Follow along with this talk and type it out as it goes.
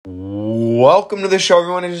Welcome to the show,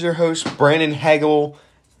 everyone. It is your host, Brandon Hegel,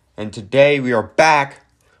 and today we are back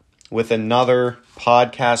with another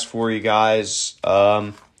podcast for you guys.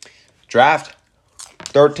 Draft,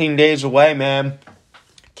 13 days away, man.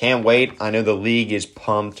 Can't wait. I know the league is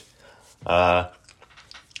pumped. This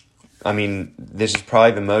is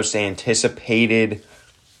probably the most anticipated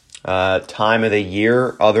time of the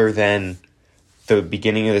year other than the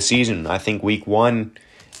beginning of the season. I think week 1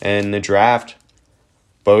 and the draft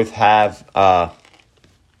both have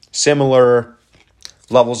similar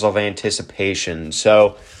levels of anticipation.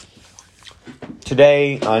 So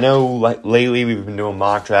today, I know lately we've been doing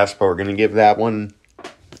mock drafts, but we're going to give that one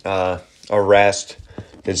a rest.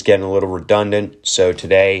 It's getting a little redundant. So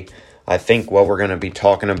today, I think what we're going to be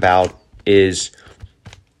talking about is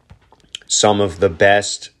some of the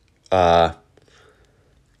best, I'd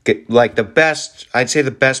say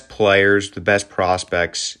the best players, the best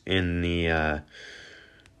prospects in the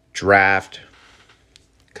draft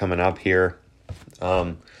coming up here.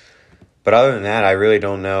 But other than that, I really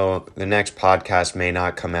don't know. The next podcast may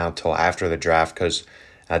not come out till after the draft because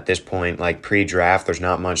at this point, like pre-draft, there's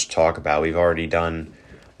not much to talk about. We've already done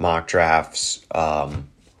mock drafts.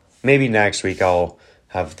 Maybe next week I'll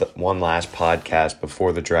have one last podcast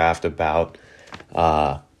before the draft about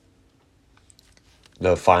the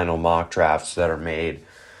final mock drafts that are made.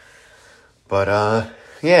 But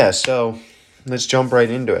so let's jump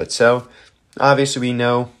right into it. So obviously we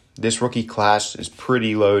know this rookie class is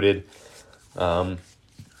pretty loaded. Almost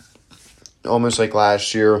like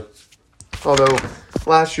last year. Although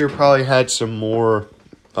last year probably had some more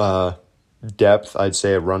depth, I'd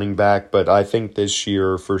say, at running back. But I think this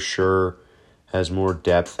year for sure has more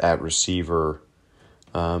depth at receiver.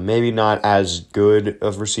 Maybe not as good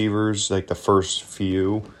of receivers like the first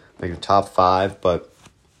few, like the top 5. But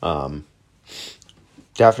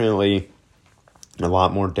definitely a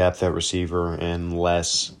lot more depth at receiver and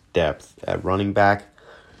less depth at running back.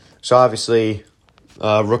 So obviously,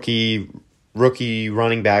 rookie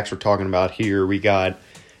running backs we're talking about here. We got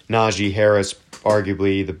Najee Harris,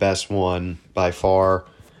 arguably the best one by far.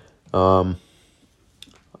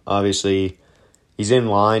 Obviously, he's in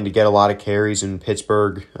line to get a lot of carries in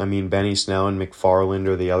Pittsburgh. I mean, Benny Snell and McFarland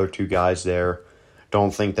are the other two guys there.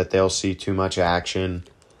 Don't think that they'll see too much action.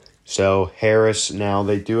 So Harris, now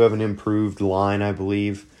they do have an improved line, I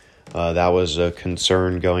believe. That was a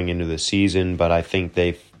concern going into the season, but I think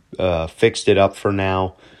they've fixed it up for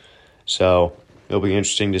now. So it'll be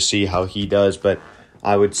interesting to see how he does, but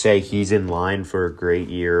I would say he's in line for a great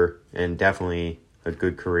year and definitely a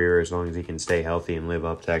good career as long as he can stay healthy and live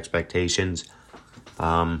up to expectations.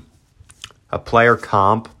 A player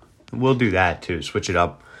comp, we'll do that too, switch it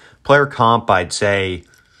up. Player comp, I'd say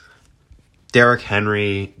Derrick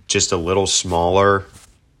Henry, just a little smaller,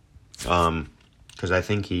 because I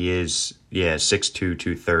think he is, 6'2",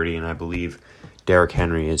 230, and I believe Derrick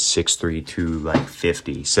Henry is 6'3",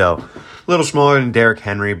 250. So a little smaller than Derrick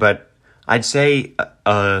Henry, but I'd say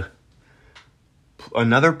another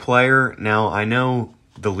player. Now, I know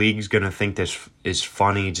the league's going to think this is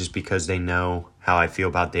funny just because they know how I feel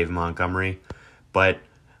about David Montgomery, but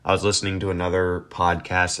I was listening to another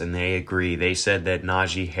podcast, and they agree. They said that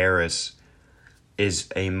Najee Harris is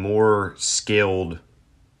a more skilled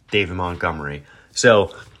David Montgomery.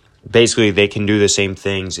 So basically they can do the same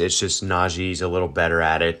things. It's just Najee's a little better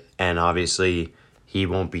at it. And obviously he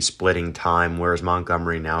won't be splitting time, whereas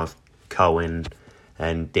Montgomery now with Cohen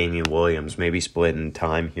and Damian Williams maybe splitting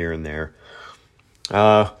time here and there.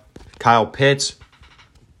 Kyle Pitts,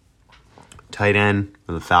 tight end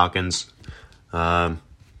for the Falcons.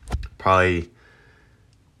 Probably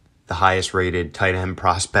the highest rated tight end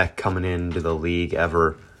prospect coming into the league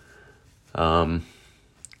ever.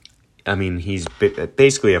 He's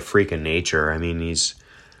basically a freak of nature. He's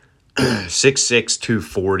 6'6",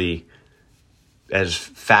 240, as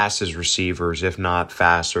fast as receivers, if not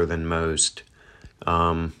faster than most.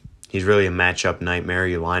 He's really a matchup nightmare.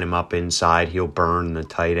 You line him up inside, he'll burn the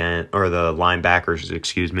tight end, or the linebackers,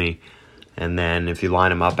 and then if you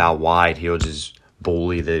line him up out wide, he'll just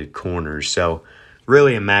bully the corners. So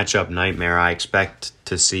really a matchup nightmare. I expect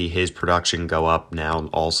to see his production go up now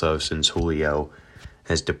also since Julio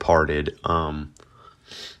has departed. And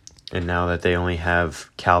now that they only have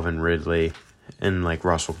Calvin Ridley and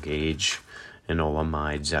Russell Gage and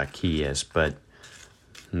Olamide Zaccheaus, but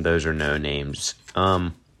those are no names.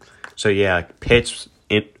 Pitts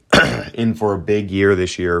in for a big year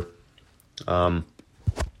this year.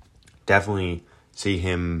 Definitely see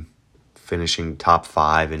him finishing top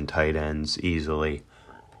 5 in tight ends easily.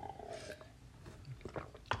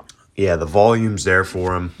 The volume's there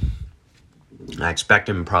for him. I expect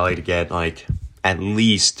him probably to get at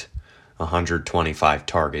least 125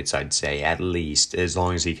 targets, I'd say, at least, as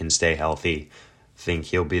long as he can stay healthy. I think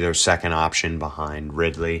he'll be their second option behind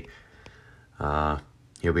Ridley.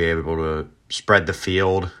 He'll be able to spread the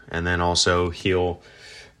field, and then also he'll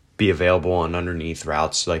be available on underneath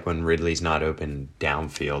routes, like when Ridley's not open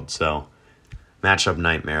downfield. So, matchup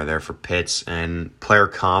nightmare there for Pitts. And player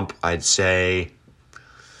comp, I'd say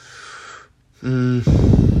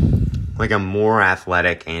like a more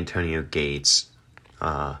athletic Antonio Gates.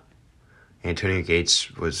 Antonio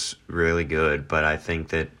Gates was really good, but I think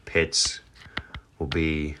that Pitts will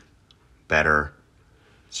be better.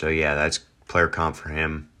 So, yeah, that's player comp for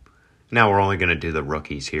him. Now we're only going to do the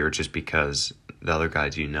rookies here just because the other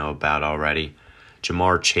guys you know about already.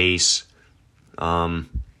 Jamar Chase,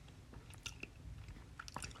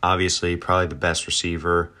 obviously probably the best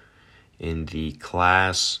receiver in the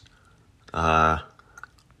class.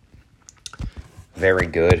 Very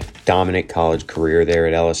good, dominant college career there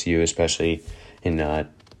at LSU, especially in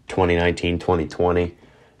 2019, 2020.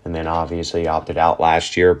 And then obviously opted out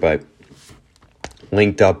last year, but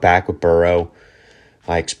linked up back with Burrow.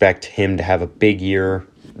 I expect him to have a big year.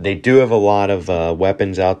 They do have a lot of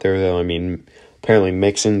weapons out there, though. I mean, apparently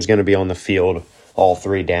Mixon's going to be on the field all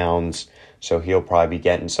 3 downs, so he'll probably be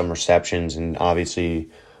getting some receptions and obviously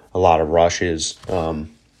a lot of rushes. And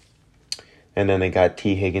then they got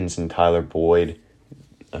T. Higgins and Tyler Boyd,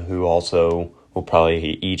 who also will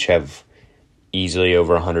probably each have easily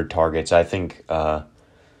over 100 targets. I think the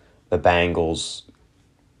Bengals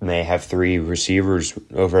may have 3 receivers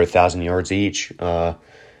over 1,000 yards each.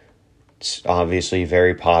 It's obviously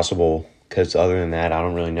very possible because other than that, I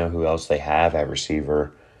don't really know who else they have at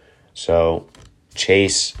receiver. So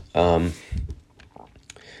Chase,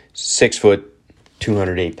 6 foot,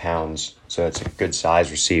 208 pounds. So it's a good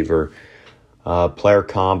size receiver. Player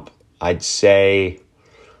comp, I'd say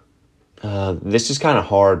this is kind of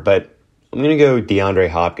hard, but I'm going to go DeAndre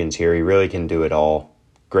Hopkins here. He really can do it all.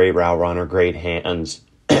 Great route runner, great hands.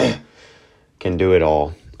 Can do it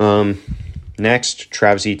all. Next,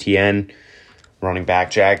 Travis Etienne, running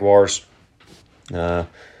back, Jaguars.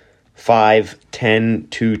 5'10",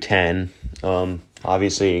 210.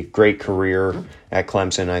 Obviously, a great career at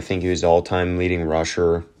Clemson. I think he was all-time leading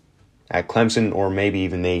rusher at Clemson or maybe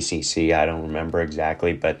even the ACC. I don't remember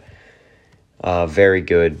exactly, but very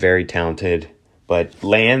good, very talented, but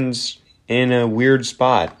lands in a weird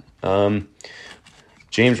spot.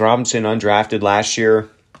 James Robinson, undrafted last year.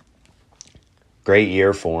 Great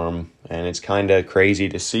year for him, and it's kind of crazy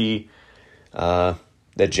to see the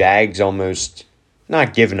Jags almost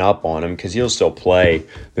not giving up on him because he'll still play.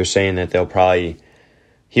 They're saying that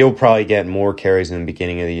he'll probably get more carries in the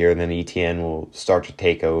beginning of the year, then Etienne will start to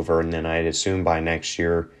take over, and then I'd assume by next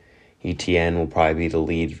year Etienne will probably be the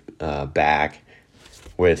lead back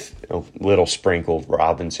with a little sprinkle of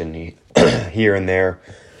Robinson here and there.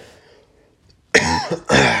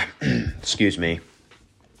 Excuse me.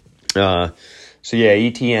 So, yeah,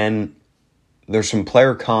 Etienne, there's some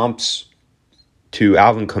player comps to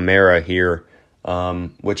Alvin Kamara here,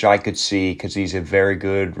 which I could see because he's a very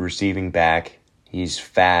good receiving back. He's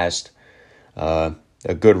fast, a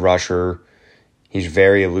good rusher. He's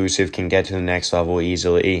very elusive, can get to the next level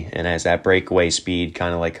easily, and has that breakaway speed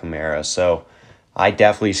kind of like Kamara. So I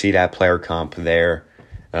definitely see that player comp there.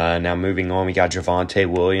 Now moving on, we got Javonte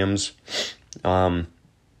Williams.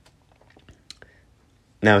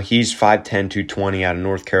 Now, he's 5'10", 220 out of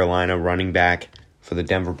North Carolina, running back for the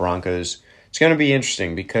Denver Broncos. It's going to be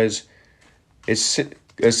interesting because it's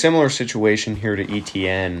a similar situation here to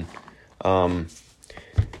Etienne.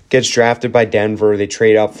 Gets drafted by Denver. They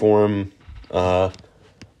trade up for him.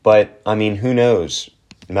 But, I mean, who knows?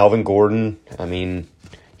 Melvin Gordon, I mean,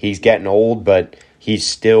 he's getting old, but he's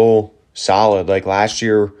still solid. Like, last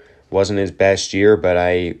year wasn't his best year, but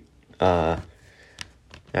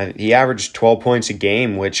he averaged 12 points a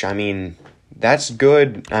game, which, I mean, that's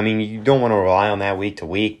good. I mean, you don't want to rely on that week to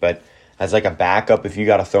week, but as like a backup, if you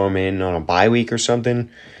got to throw him in on a bye week or something,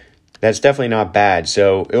 that's definitely not bad.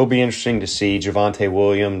 So it'll be interesting to see Javonte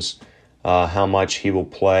Williams, how much he will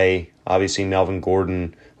play. Obviously, Melvin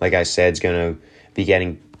Gordon, like I said, is going to be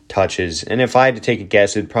getting touches. And if I had to take a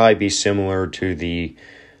guess, it'd probably be similar to the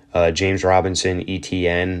James Robinson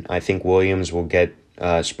ETN. I think Williams will get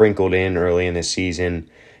sprinkled in early in the season.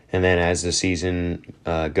 And then as the season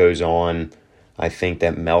goes on, I think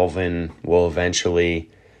that Melvin will eventually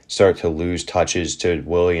start to lose touches to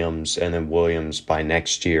Williams. And then Williams by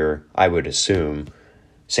next year, I would assume,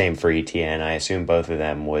 same for ETN. I assume both of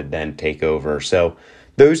them would then take over. So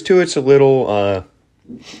those two, it's a little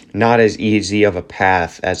not as easy of a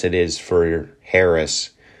path as it is for Harris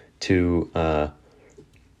to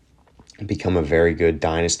become a very good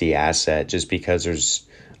dynasty asset just because there's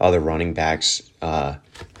other running backs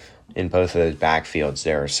in both of those backfields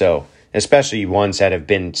there. So, especially ones that have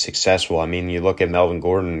been successful. I mean, you look at Melvin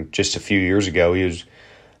Gordon just a few years ago, he was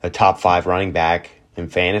a top 5 running back in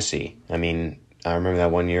fantasy. I mean, I remember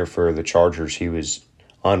that one year for the Chargers, he was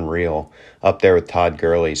unreal, up there with Todd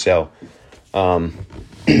Gurley. So,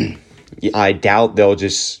 I doubt they'll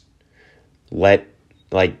just let,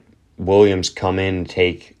 Williams come in and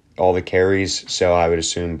take all the carries, so I would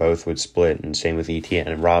assume both would split, and same with Etienne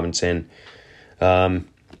and Robinson.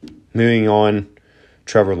 Moving on,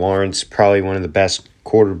 Trevor Lawrence, probably one of the best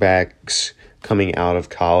quarterbacks coming out of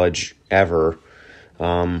college ever.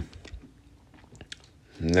 There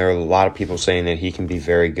are a lot of people saying that he can be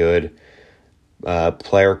very good.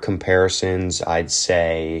 Player comparisons, I'd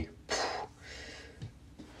say,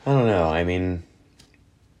 I don't know. I mean,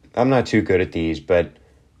 I'm not too good at these, but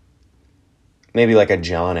maybe like a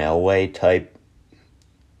John Elway type,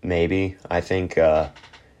 maybe. I think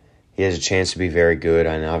he has a chance to be very good,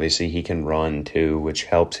 and obviously he can run too, which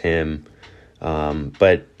helps him.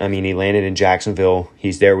 But, I mean, he landed in Jacksonville.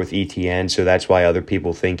 He's there with Etienne, so that's why other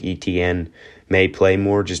people think Etienne may play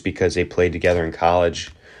more just because they played together in college.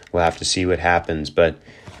 We'll have to see what happens. But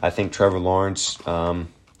I think Trevor Lawrence,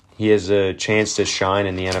 he has a chance to shine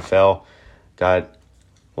in the NFL. Got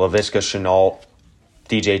Laviska Shenault,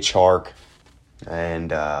 DJ Chark,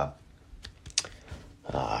 and I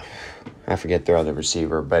forget their other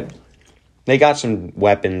receiver, but they got some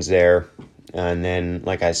weapons there. And then,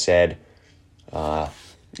 like I said,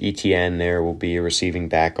 ETN there will be a receiving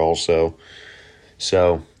back also.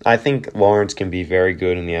 So I think Lawrence can be very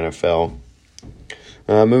good in the NFL.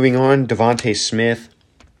 Moving on, Devontae Smith.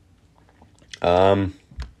 I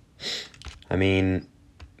mean,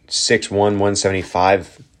 6'1",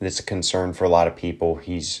 175. That's a concern for a lot of people.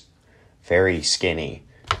 He's very skinny.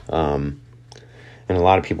 And a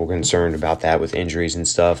lot of people are concerned about that with injuries and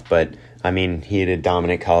stuff. But, I mean, he had a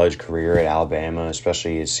dominant college career at Alabama,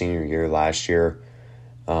 especially his senior year last year.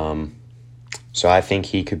 So I think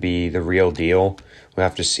he could be the real deal. We'll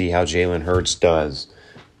have to see how Jalen Hurts does.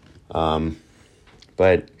 But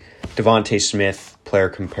Devontae Smith, player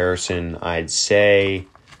comparison, I'd say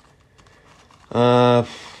almost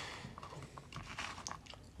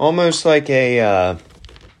like a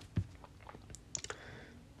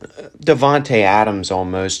Devontae Adams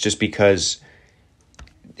almost, just because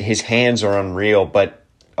his hands are unreal, but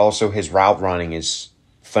also his route running is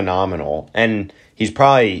phenomenal. And he's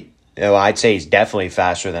probably, I'd say he's definitely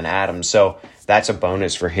faster than Adams, so that's a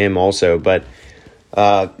bonus for him also. But,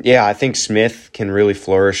 yeah, I think Smith can really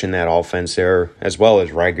flourish in that offense there, as well as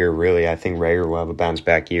Reagor, really. I think Reagor will have a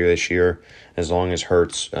bounce-back year this year, as long as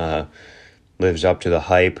Hurts lives up to the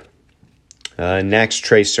hype. Next,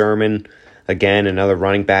 Trey Sermon. Again, another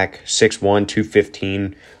running back, 6'1",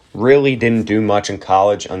 215. Really didn't do much in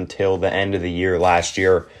college until the end of the year last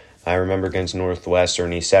year. I remember against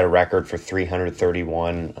Northwestern, he set a record for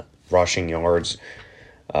 331 rushing yards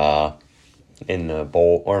in the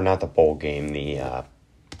bowl, or not the bowl game, the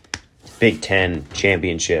Big Ten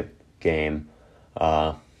championship game,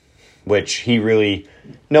 which he really,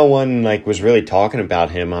 no one was really talking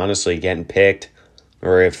about him, honestly, getting picked.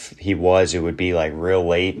 Or if he was, it would be real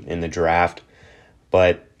late in the draft.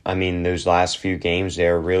 But, I mean, those last few games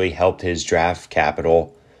there really helped his draft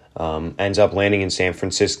capital. Ends up landing in San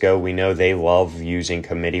Francisco. We know they love using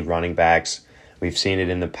committee running backs. We've seen it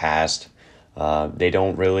in the past. They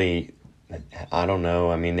don't really, I don't know.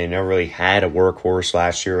 I mean, they never really had a workhorse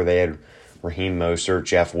last year. They had Raheem Mostert,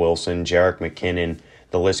 Jeff Wilson, Jerick McKinnon.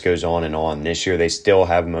 The list goes on and on. This year they still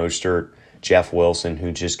have Mostert, Jeff Wilson,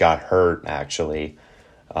 who just got hurt, actually.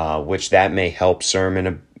 Which that may help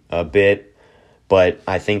Sermon a bit, but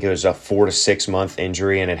I think it was a 4 to 6 month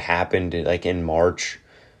injury, and it happened in March,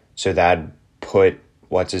 so that put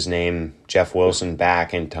Jeff Wilson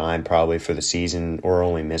back in time probably for the season, or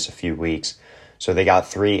only miss a few weeks. So they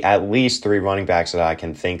got at least three running backs that I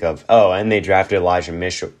can think of. Oh, and they drafted Elijah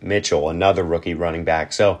Mitchell, another rookie running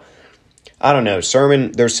back. So I don't know.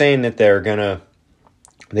 Sermon, they're saying that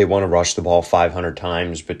they want to rush the ball 500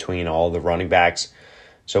 times between all the running backs.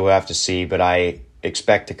 So we'll have to see, but I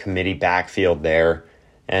expect a committee backfield there.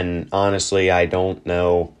 And honestly, I don't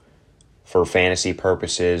know for fantasy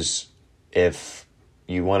purposes if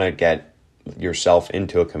you want to get yourself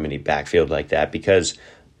into a committee backfield like that, because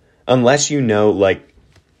unless you know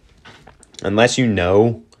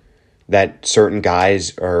that certain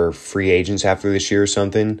guys are free agents after this year or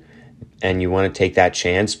something, and you want to take that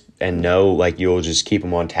chance and know you'll just keep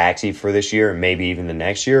them on taxi for this year and maybe even the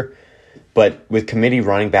next year. But with committee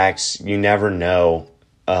running backs, you never know.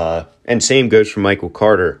 And same goes for Michael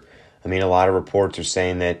Carter. I mean, a lot of reports are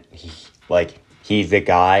saying that he's the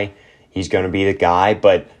guy. He's going to be the guy,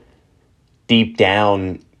 but deep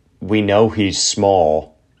down, we know he's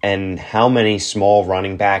small. And how many small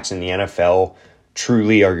running backs in the NFL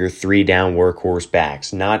truly are your 3-down workhorse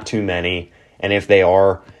backs? Not too many. And if they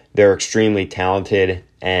are, they're extremely talented.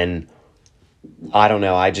 And I don't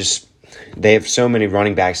know. They have so many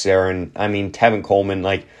running backs there. And I mean, Tevin Coleman,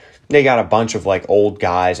 they got a bunch of old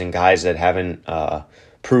guys and guys that haven't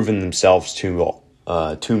proven themselves too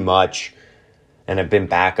much and have been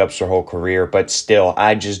backups their whole career. But still,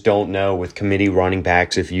 I just don't know with committee running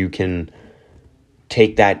backs if you can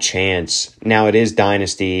take that chance. Now, it is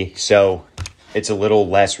Dynasty, so it's a little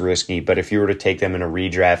less risky. But if you were to take them in a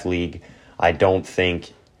redraft league, I don't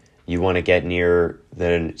think you want to get near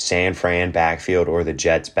the San Fran backfield or the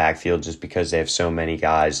Jets backfield just because they have so many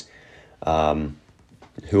guys who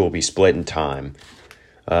will be split in time.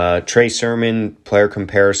 Trey Sermon, player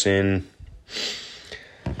comparison.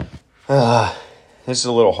 This is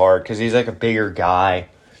a little hard because he's a bigger guy.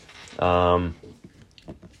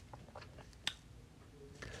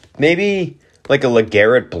 Maybe a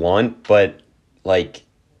LeGarrette Blount, but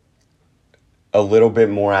a little bit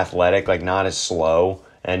more athletic, not as slow.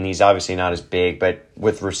 And he's obviously not as big, but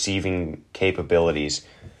with receiving capabilities.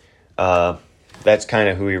 That's kind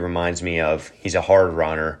of who he reminds me of. He's a hard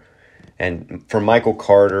runner. And for Michael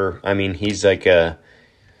Carter, I mean, he's a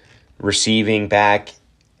receiving back,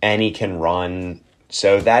 and he can run.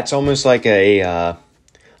 So that's almost I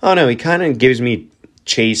don't know, he kind of gives me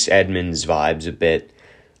Chase Edmonds vibes a bit.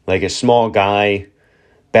 A small guy,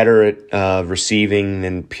 better at receiving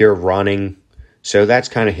than pure running. So that's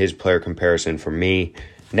kind of his player comparison for me.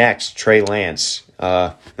 Next, Trey Lance.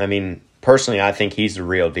 I mean, personally, I think he's the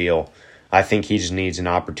real deal. I think he just needs an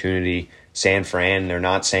opportunity. San Fran, they're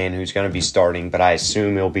not saying who's going to be starting, but I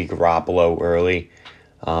assume it'll be Garoppolo early.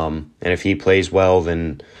 And if he plays well,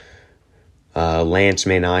 then Lance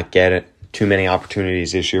may not get too many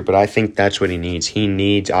opportunities this year, but I think that's what he needs. He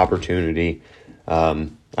needs opportunity.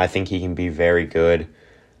 I think he can be very good.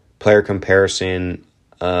 Player comparison,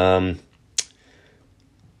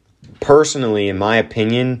 personally, in my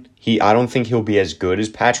opinion, I don't think he'll be as good as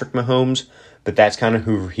Patrick Mahomes, but that's kind of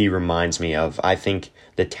who he reminds me of. I think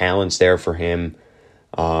the talent's there for him,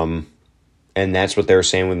 and that's what they were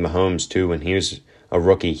saying with Mahomes too. When he was a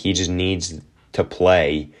rookie, he just needs to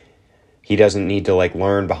play. He doesn't need to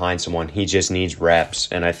learn behind someone. He just needs reps,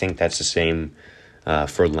 and I think that's the same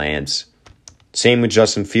for Lance. Same with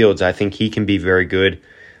Justin Fields. I think he can be very good.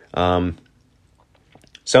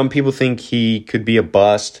 Some people think he could be a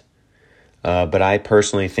bust, but I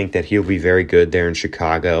personally think that he'll be very good there in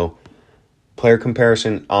Chicago. Player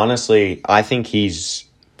comparison, honestly, I think he's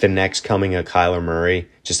the next coming of Kyler Murray,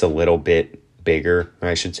 just a little bit bigger.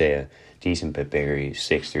 I should say a decent bit bigger. He's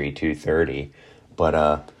 6'3", 230.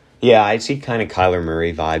 But, yeah, I see kind of Kyler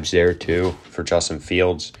Murray vibes there, too, for Justin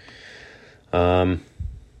Fields.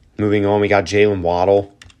 Moving on, we got Jalen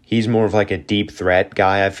Waddle. He's more of a deep threat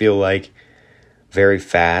guy, I feel like. Very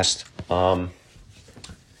fast.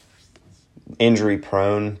 Injury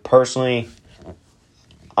prone. Personally,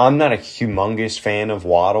 I'm not a humongous fan of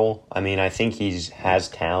Waddle. I mean, I think he has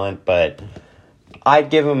talent, but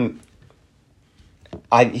I'd give him...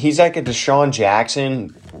 he's like a Deshaun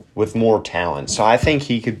Jackson with more talent. So I think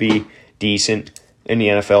he could be decent in the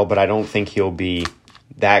NFL, but I don't think he'll be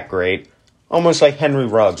that great. Almost like Henry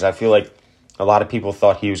Ruggs. I feel like a lot of people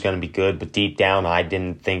thought he was going to be good, but deep down, I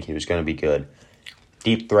didn't think he was going to be good.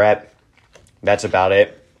 Deep threat. That's about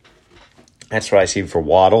it. That's what I see for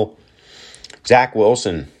Waddle. Zach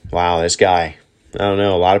Wilson. Wow, this guy. I don't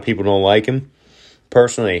know. A lot of people don't like him.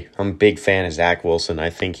 Personally, I'm a big fan of Zach Wilson. I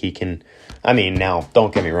think he can... I mean, now,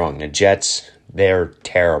 don't get me wrong. The Jets, they're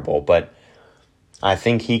terrible, but I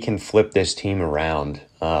think he can flip this team around.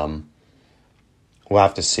 We'll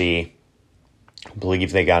have to see. I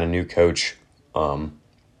believe they got a new coach.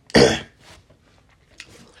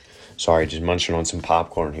 Sorry, just munching on some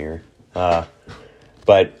popcorn here.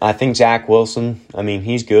 But I think Zach Wilson, I mean,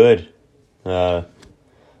 he's good.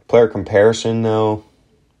 Player comparison, though,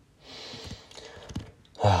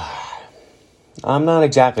 I'm not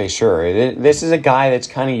exactly sure. This is a guy that's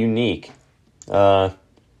kind of unique. Maybe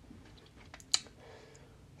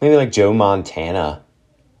like Joe Montana.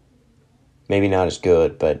 Maybe not as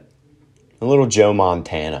good, but a little Joe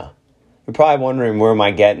Montana. You're probably wondering where am I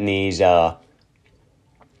getting these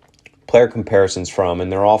player comparisons from,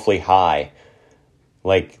 and they're awfully high,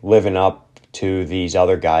 like living up to these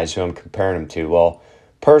other guys who I'm comparing them to. Well,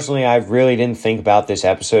 personally, I really didn't think about this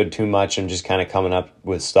episode too much. I'm just kind of coming up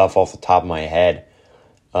with stuff off the top of my head.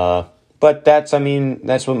 But that's what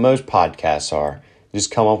most podcasts are.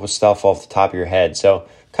 just come up with stuff off the top of your head. So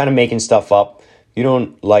kind of making stuff up. If you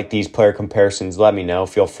don't like these player comparisons, let me know.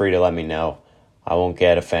 Feel free to let me know. I won't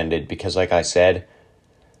get offended because, like I said,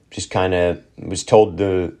 just kind of was told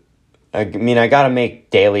I got to make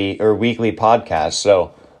daily or weekly podcasts,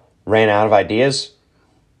 so ran out of ideas.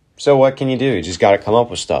 So what can you do? You just got to come up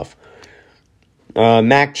with stuff.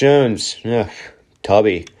 Mac Jones,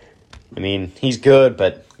 Tubby. I mean, he's good,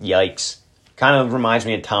 but yikes. Kind of reminds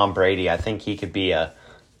me of Tom Brady. I think he could be a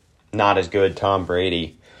not as good Tom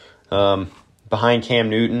Brady. Behind Cam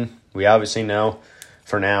Newton, we obviously know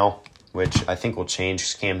for now, which I think will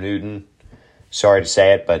change Cam Newton. Sorry to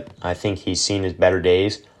say it, but I think he's seen his better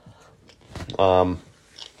days.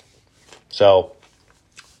 So,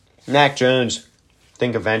 Mac Jones, I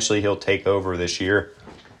think eventually he'll take over this year.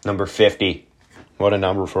 Number 50. What a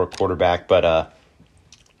number for a quarterback. But,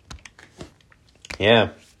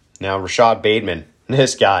 yeah. Now, Rashad Bateman,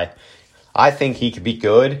 this guy, I think he could be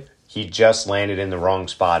good. He just landed in the wrong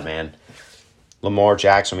spot, man. Lamar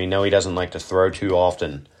Jackson, we know he doesn't like to throw too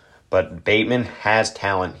often. But Bateman has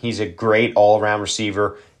talent. He's a great all-around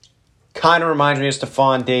receiver. Kind of reminds me of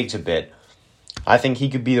Stephon Diggs a bit. I think he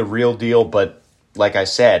could be the real deal, but like I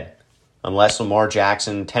said, unless Lamar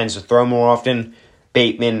Jackson tends to throw more often,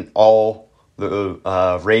 Bateman, all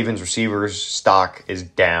the Ravens receivers' stock is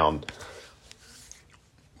down.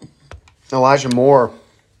 Elijah Moore,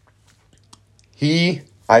 he,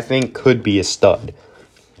 I think, could be a stud.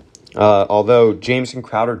 Although Jameson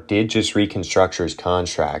Crowder did just reconstruct his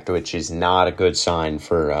contract, which is not a good sign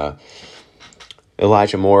for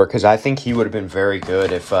Elijah Moore, because I think he would have been very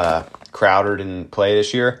good if Crowder didn't play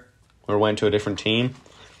this year or went to a different team.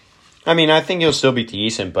 I mean, I think he'll still be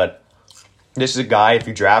decent, but this is a guy, if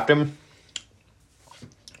you draft him,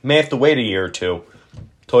 may have to wait a year or two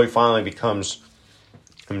until he finally becomes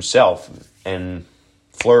himself and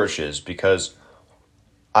flourishes, because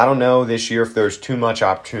I don't know this year if there's too much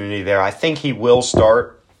opportunity there. I think he will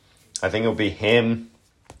start. I think it'll be him,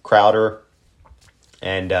 Crowder,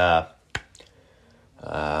 and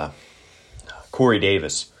Corey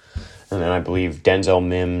Davis. And then I believe Denzel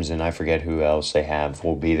Mims and I forget who else they have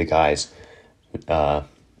will be the guys.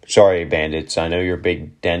 Sorry, Bandits. I know you're a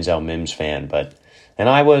big Denzel Mims fan, and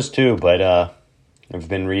I was too, but I've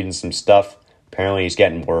been reading some stuff. Apparently he's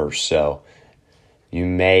getting worse, so you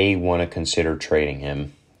may want to consider trading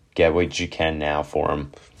him. Get what you can now for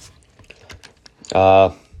him.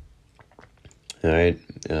 All right,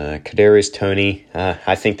 Kadarius Toney.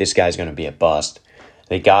 I think this guy's going to be a bust.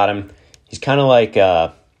 They got him. He's kind of like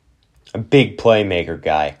a big playmaker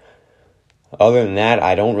guy. Other than that,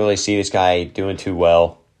 I don't really see this guy doing too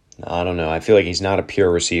well. I don't know. I feel like he's not a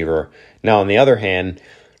pure receiver. Now, on the other hand,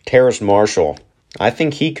 Terrace Marshall. I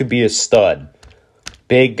think he could be a stud.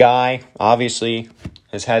 Big guy, obviously,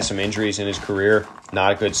 has had some injuries in his career.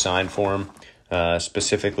 Not a good sign for him,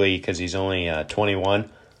 specifically because he's only 21.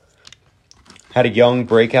 Had a young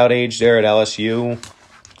breakout age there at LSU,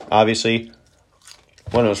 obviously.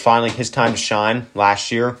 When it was finally his time to shine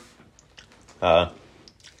last year,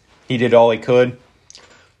 he did all he could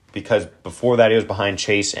because before that he was behind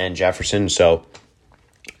Chase and Jefferson. So,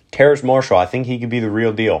 Terrace Marshall, I think he could be the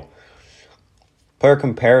real deal. Player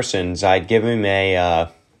comparisons, I'd give him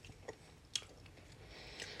a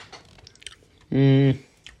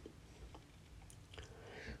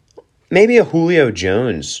maybe a Julio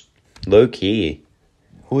Jones, low key.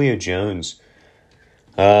 Julio Jones.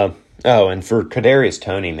 And for Kadarius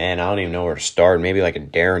Toney, man, I don't even know where to start. Maybe like a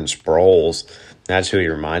Darren Sproles. That's who he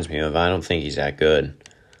reminds me of. I don't think he's that good.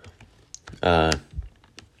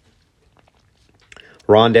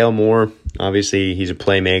 Rondale Moore, obviously he's a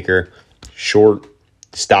playmaker, short,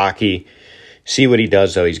 stocky. See what he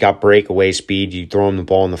does, though. He's got breakaway speed. You throw him the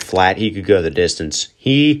ball in the flat, he could go the distance.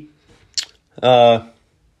 I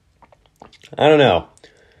don't know.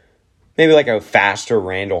 Maybe like a faster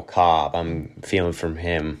Randall Cobb I'm feeling from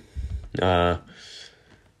him. Yeah,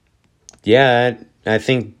 I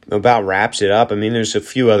think about wraps it up. I mean, there's a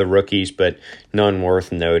few other rookies, but none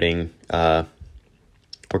worth noting.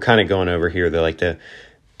 We're kind of going over here. They're like the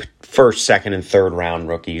first, second, and third round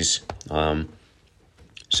rookies.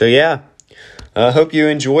 So, yeah. I hope you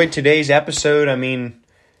enjoyed today's episode. I mean,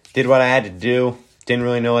 did what I had to do. Didn't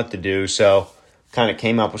really know what to do, so kind of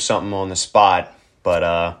came up with something on the spot.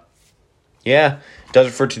 But, yeah, does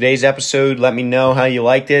it for today's episode. Let me know how you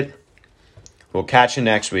liked it. We'll catch you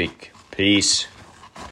next week. Peace.